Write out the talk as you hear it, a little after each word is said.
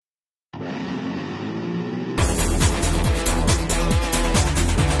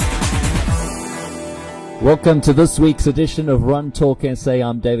Welcome to this week's edition of Run Talk SA.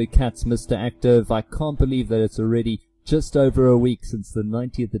 I'm David Katz, Mr. Active. I can't believe that it's already just over a week since the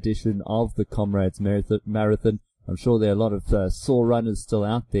 90th edition of the Comrades Marathon. I'm sure there are a lot of sore runners still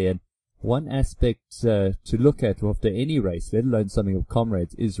out there. And one aspect to look at after any race, let alone something of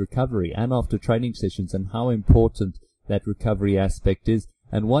Comrades, is recovery, and after training sessions, and how important that recovery aspect is.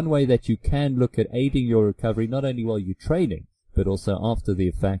 And one way that you can look at aiding your recovery, not only while you're training, but also after the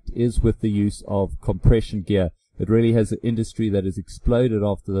effect, is with the use of compression gear. It really has an industry that has exploded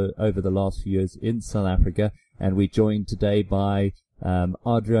over the last few years in South Africa, and we're joined today by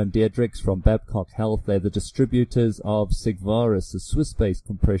Adrian Diertrix from Babcock Health. They're the distributors of Sigvaris, a Swiss-based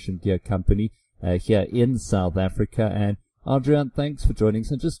compression gear company here in South Africa. And Adrian, thanks for joining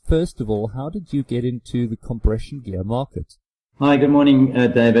us. And just first of all, how did you get into the compression gear market? Hi, good morning,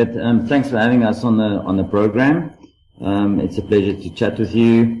 David. Thanks for having us on the program. It's a pleasure to chat with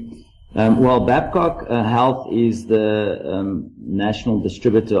you. Well, Babcock Health is the national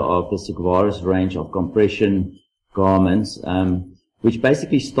distributor of the Sigvaris range of compression garments, which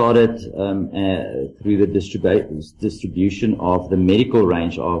basically started through the distribution of the medical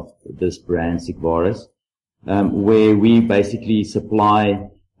range of this brand, Sigvaris, where we basically supply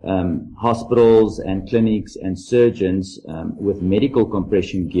hospitals and clinics and surgeons with medical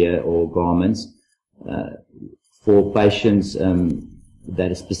compression gear or garments for patients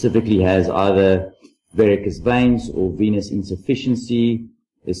that specifically has either varicose veins or venous insufficiency,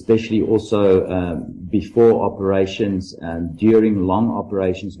 especially also before operations and during long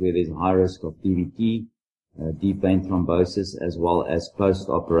operations where there's a high risk of DVT, deep vein thrombosis, as well as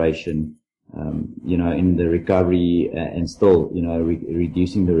post-operation, in the recovery and still,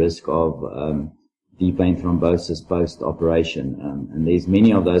 reducing the risk of deep vein thrombosis post-operation. And there's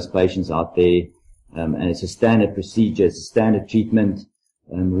many of those patients out there. And it's a standard procedure, it's a standard treatment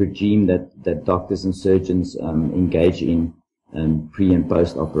regime that doctors and surgeons engage in pre and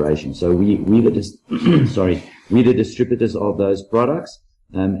post operation. So we're the distributors of those products,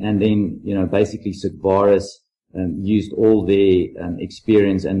 and then basically Sigvaris used all their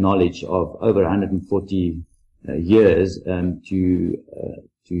experience and knowledge of over 140 years to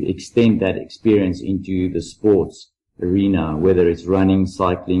extend that experience into the sports arena, whether it's running,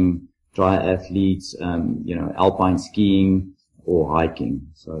 cycling, triathletes, alpine skiing or hiking.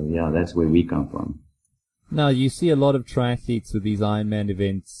 So yeah, that's where we come from. Now, you see a lot of triathletes with these Ironman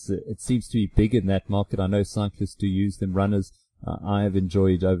events. It seems to be big in that market. I know cyclists do use them, runners. I have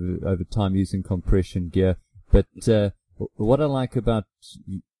enjoyed over time using compression gear. But what I like about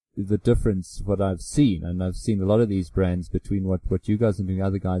the difference, what I've seen, and I've seen a lot of these brands between what you guys are doing,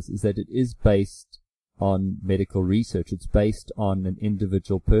 other guys, is that it is based on medical research. It's based on an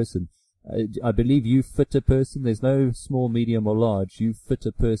individual person. I believe you fit a person. There's no small, medium, or large. You fit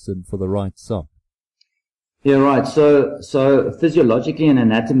a person for the right sock. Yeah, right. So physiologically and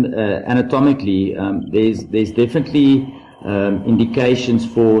anatomically, there's definitely indications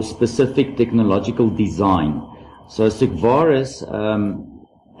for specific technological design. So Sigvaris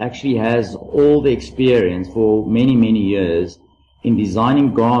actually has all the experience for many, many years in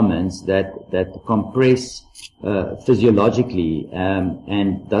designing garments that compress physiologically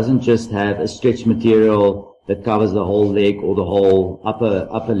and doesn't just have a stretch material that covers the whole leg or the whole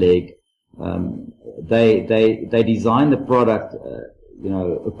upper leg. They design the product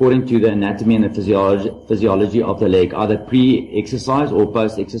according to the anatomy and the physiology of the leg, either pre-exercise or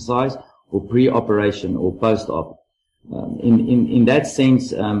post-exercise, or pre-operation or post-op. In that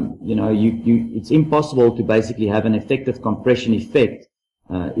sense, it's impossible to basically have an effective compression effect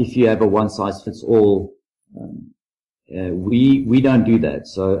if you have a one-size-fits-all. We don't do that.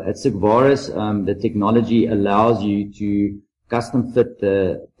 So at Sigvaris, the technology allows you to custom fit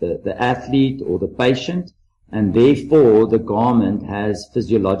the athlete or the patient, and therefore the garment has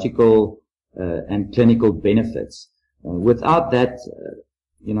physiological and clinical benefits. Without that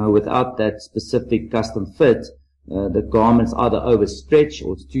specific custom fit, the garment's either overstretched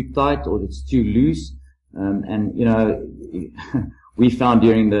or it's too tight or it's too loose. We found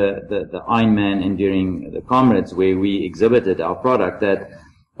during the Ironman and during the Comrades where we exhibited our product that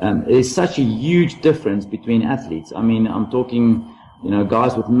there's such a huge difference between athletes. I mean, I'm talking,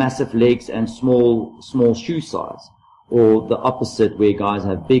 guys with massive legs and small shoe size, or the opposite where guys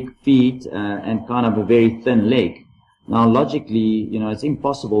have big feet and kind of a very thin leg. Now, logically, it's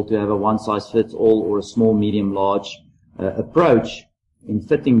impossible to have a one-size-fits-all or a small, medium, large approach in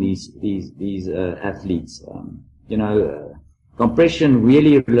fitting these athletes. Compression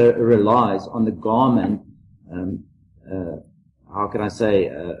really relies on the garment,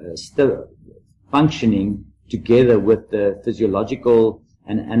 still functioning together with the physiological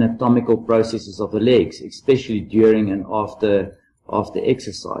and anatomical processes of the legs, especially during and after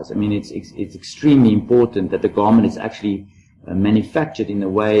exercise. I mean, it's extremely important that the garment is actually manufactured in a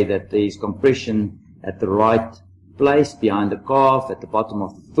way that there is compression at the right place behind the calf, at the bottom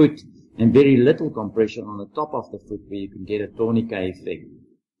of the foot, and very little compression on the top of the foot where you can get a tourniquet effect.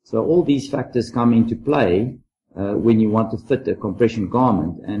 So all these factors come into play when you want to fit a compression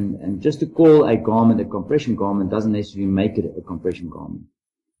garment. And just to call a garment a compression garment doesn't necessarily make it a compression garment.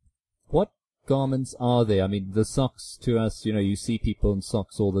 What garments are there? I mean, the socks to us, you see people in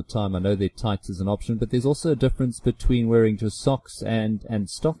socks all the time. I know their tights is an option, but there's also a difference between wearing just socks and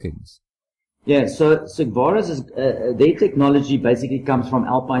stockings. Yeah, so Sigvaris is, their technology basically comes from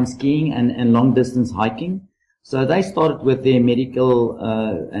alpine skiing and long distance hiking. So they started with their medical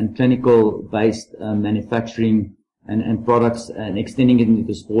and clinical based manufacturing and products and extending it into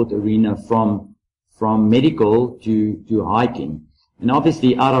the sport arena from medical to hiking. And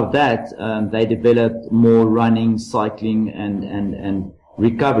obviously out of that, they developed more running, cycling and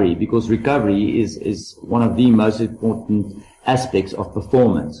recovery, because recovery is one of the most important aspects of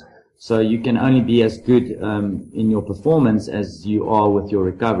performance. So you can only be as good in your performance as you are with your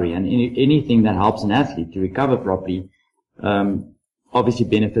recovery. And anything that helps an athlete to recover properly obviously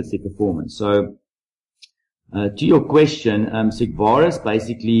benefits their performance. So to your question, Sigvaris,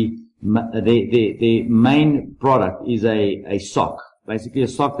 basically the main product is a sock. Basically a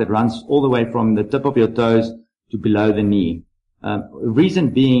sock that runs all the way from the tip of your toes to below the knee.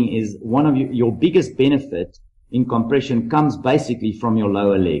 Reason being is one of your biggest benefit in compression comes basically from your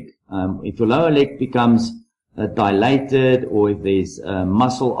lower leg. If your lower leg becomes dilated, or if there's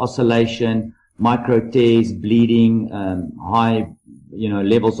muscle oscillation, micro tears, bleeding, high,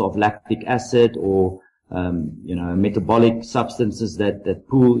 levels of lactic acid, or metabolic substances that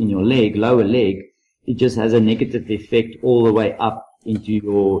pool in your leg, lower leg, it just has a negative effect all the way up into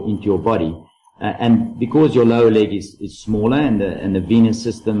your body. And because your lower leg is smaller and the venous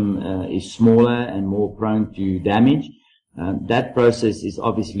system is smaller and more prone to damage, that process is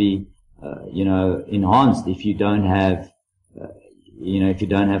obviously enhanced if you don't have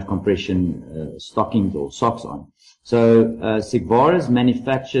compression stockings or socks on. So Sigvaris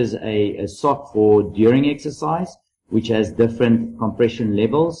manufactures a sock for during exercise, which has different compression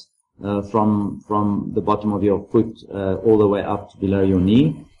levels from the bottom of your foot all the way up to below your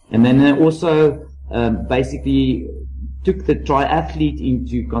knee. And then they also basically took the triathlete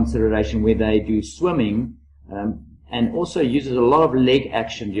into consideration, where they do swimming and also uses a lot of leg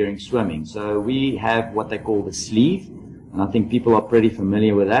action during swimming. So we have what they call the sleeve, and I think people are pretty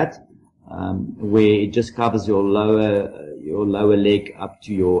familiar with that, where it just covers your lower leg up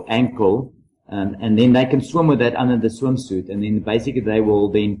to your ankle, and then they can swim with that under the swimsuit, and then basically they will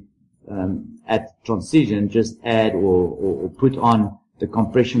then at transition just add or put on the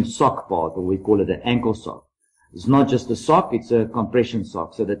compression sock part, or we call it an ankle sock. It's not just a sock, it's a compression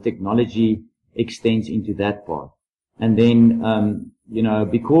sock. So the technology extends into that part. And then,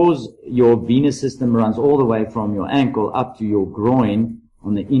 because your venous system runs all the way from your ankle up to your groin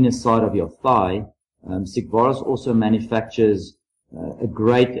on the inner side of your thigh, Sigvaris also manufactures a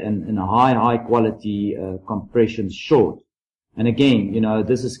great and a high quality compression short. And again,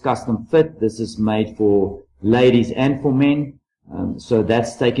 this is custom fit. This is made for ladies and for men. So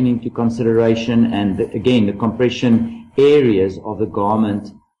that's taken into consideration. And again, the compression areas of the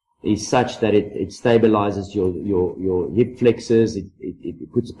garment is such that it stabilizes your hip flexors.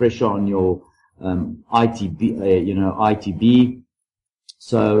 It puts pressure on your ITB.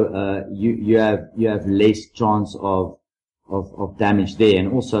 So you have less chance of damage there,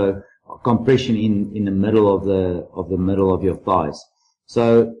 and also compression in the middle of the middle of your thighs.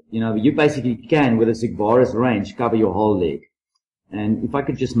 So you basically can, with a Sigvaris range, cover your whole leg. And if I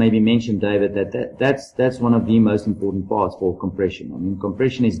could just maybe mention, David, that's one of the most important parts for compression. I mean,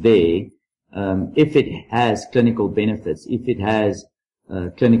 compression is there if it has clinical benefits, if it has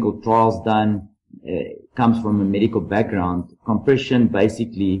clinical trials done, comes from a medical background. Compression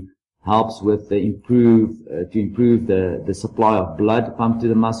basically helps with to improve the supply of blood pumped to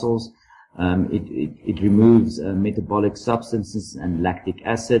the muscles. It removes metabolic substances and lactic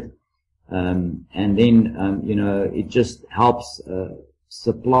acid. And then, it just helps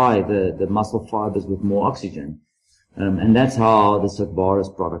supply the muscle fibers with more oxygen. And that's how the Sigvaris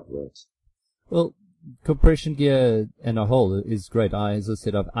product works. Well, compression gear in a whole is great. As I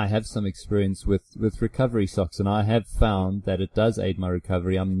said, I have some experience with recovery socks, and I have found that it does aid my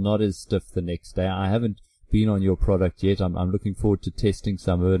recovery. I'm not as stiff the next day. I haven't been on your product yet. I'm looking forward to testing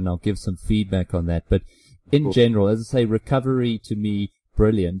some of it, and I'll give some feedback on that. But in general, as I say, recovery to me,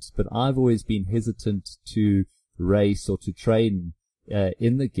 brilliant, but I've always been hesitant to race or to train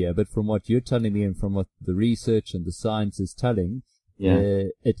in the gear, but from what you're telling me and from what the research and the science is telling,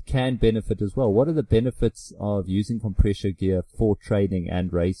 it can benefit as well. What are the benefits of using compression gear for training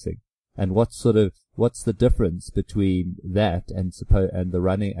and racing? And what's the difference between that and the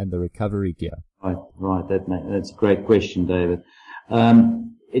running and the recovery gear? Right. That's a great question, David.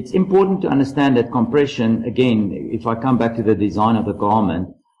 It's important to understand that compression, again, if I come back to the design of the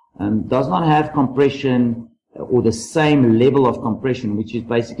garment, does not have compression or the same level of compression, which is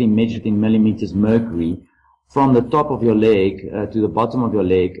basically measured in millimeters mercury, from the top of your leg to the bottom of your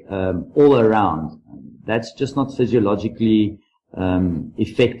leg, all around. That's just not physiologically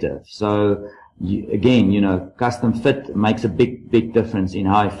effective. So again, custom fit makes a big difference in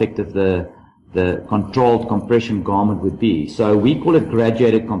how effective the controlled compression garment would be. So we call it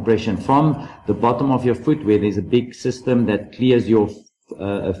graduated compression. From the bottom of your foot, where there's a big system that clears your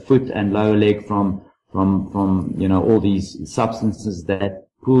foot and lower leg from all these substances that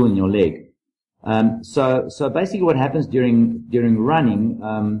pool in your leg. So basically what happens during running,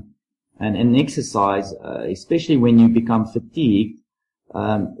 and exercise, especially when you become fatigued,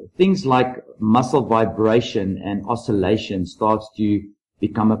 things like muscle vibration and oscillation starts to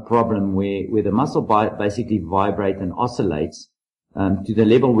become a problem where the muscle basically vibrate and oscillates, to the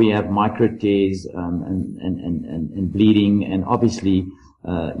level we have micro tears, and bleeding, and obviously,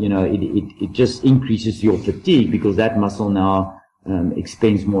 it just increases your fatigue because that muscle now,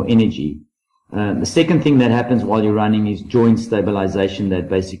 expends more energy. The second thing that happens while you're running is joint stabilization that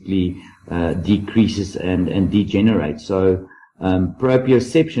basically decreases and degenerates. So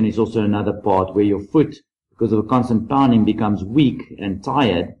proprioception is also another part where your foot, because of a constant pounding, becomes weak and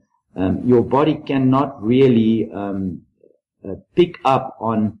tired. Your body cannot really pick up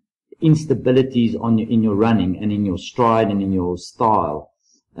on instabilities in your running and in your stride and in your style.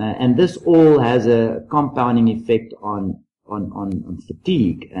 And this all has a compounding effect on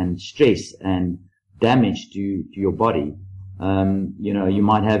fatigue and stress and damage to your body. You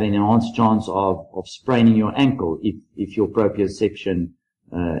might have an enhanced chance of spraining your ankle if your proprioception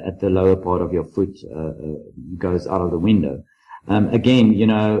at the lower part of your foot goes out of the window. Again,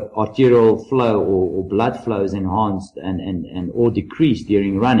 arterial flow or blood flow is enhanced and or decreased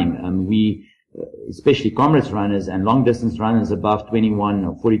during running. We, especially comrades runners and long distance runners above 21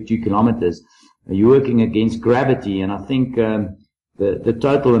 or 42 kilometers, you're working against gravity, and I think the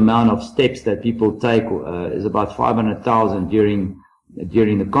total amount of steps that people take is about 500,000 during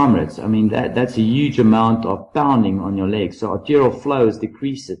the comrades. I mean, that's a huge amount of pounding on your legs. So arterial flow is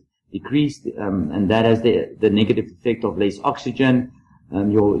decreased, and that has the negative effect of less oxygen.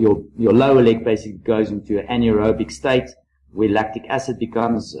 Your lower leg basically goes into an anaerobic state where lactic acid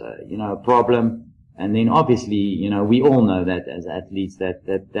becomes, a problem. And then obviously, we all know that as athletes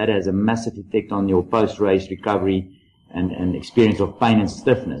that has a massive effect on your post-race recovery and experience of pain and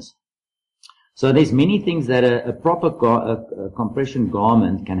stiffness. So there's many things that a proper compression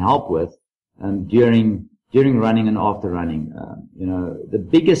garment can help with during running and after running. The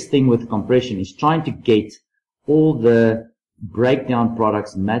biggest thing with compression is trying to get all the breakdown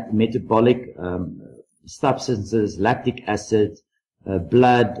products, metabolic substances, lactic acid,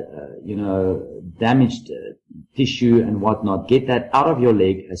 blood, damaged tissue and whatnot, get that out of your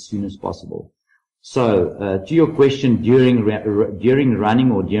leg as soon as possible. So, to your question, during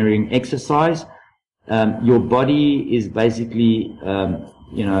running or during exercise, your body is basically,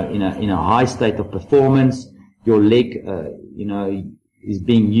 in a high state of performance. Your leg, is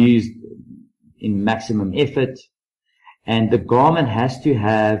being used in maximum effort, and the garment has to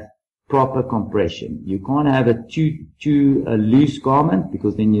have proper compression. You can't have a too loose garment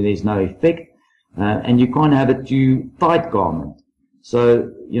because then there's no effect, and you can't have a too tight garment. So,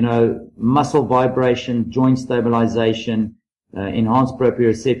 muscle vibration, joint stabilization, enhanced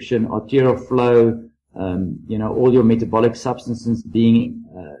proprioception, arterial flow, all your metabolic substances being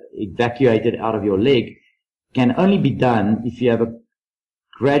evacuated out of your leg can only be done if you have a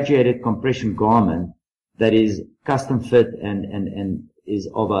graduated compression garment that is custom fit and is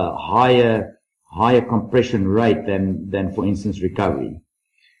of a higher compression rate than for instance recovery.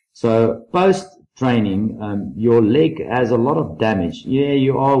 So post training, your leg has a lot of damage. Yeah,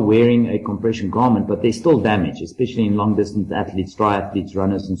 you are wearing a compression garment, but there's still damage, especially in long distance athletes, triathletes,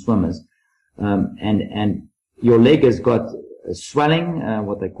 runners and swimmers. And your leg has got a swelling,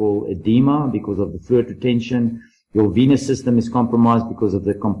 what they call edema because of the fluid retention. Your venous system is compromised because of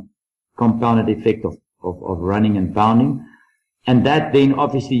the compounded effect of running and pounding. And that then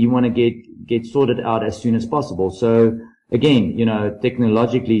obviously you want to get sorted out as soon as possible. So again,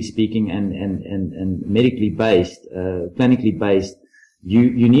 technologically speaking and medically based, clinically based,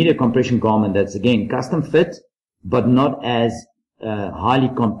 you need a compression garment that's again custom fit, but not as highly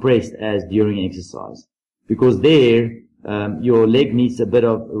compressed as during exercise, because there your leg needs a bit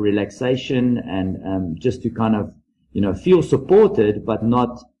of relaxation and just to kind of feel supported, but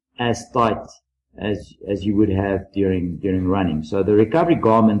not as tight as you would have during running. So the recovery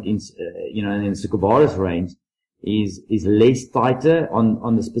garment in the Sukevaris range is less tighter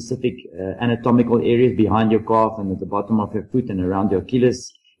on the specific anatomical areas behind your calf and at the bottom of your foot and around your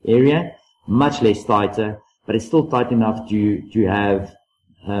Achilles area, much less tighter, but it's still tight enough to have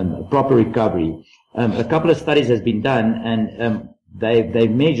a proper recovery. A couple of studies has been done, and they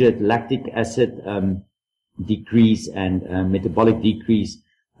measured lactic acid decrease and metabolic decrease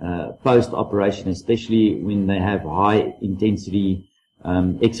post-operation, especially when they have high intensity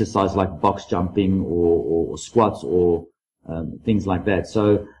exercise like box jumping or squats or things like that.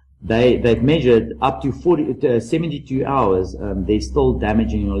 So they've measured up to 72 hours. There's still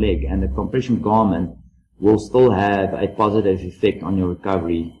damage in your leg, and the compression garment will still have a positive effect on your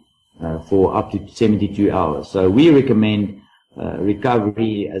recovery for up to 72 hours. So we recommend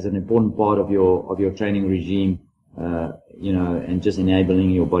recovery as an important part of your training regime, and just enabling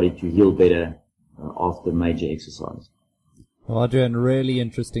your body to heal better after major exercise. Well, Adrian, really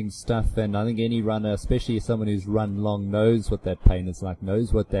interesting stuff, and I think any runner, especially someone who's run long, knows what that pain is like,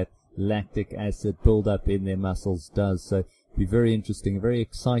 knows what that lactic acid build-up in their muscles does. So it'll be very interesting, very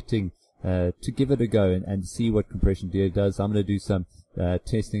exciting to give it a go and see what compression gear does. I'm going to do some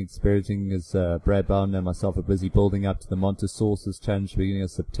testing, experimenting as Brad Bowen and myself are busy building up to the Montesources Challenge beginning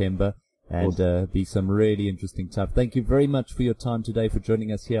of September. And be some really interesting stuff. Thank you very much for your time today, for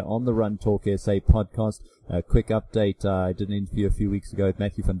joining us here on the Run Talk SA podcast. A quick update. I did an interview a few weeks ago with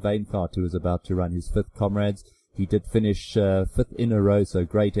Matthew van Veenvaart, who was about to run his 5th Comrades. He did finish 5th in a row, so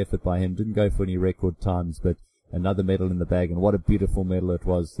great effort by him. Didn't go for any record times, but another medal in the bag, and what a beautiful medal it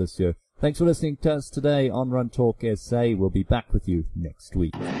was this year. Thanks for listening to us today on Run Talk SA. We'll be back with you next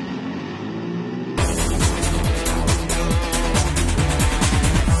week.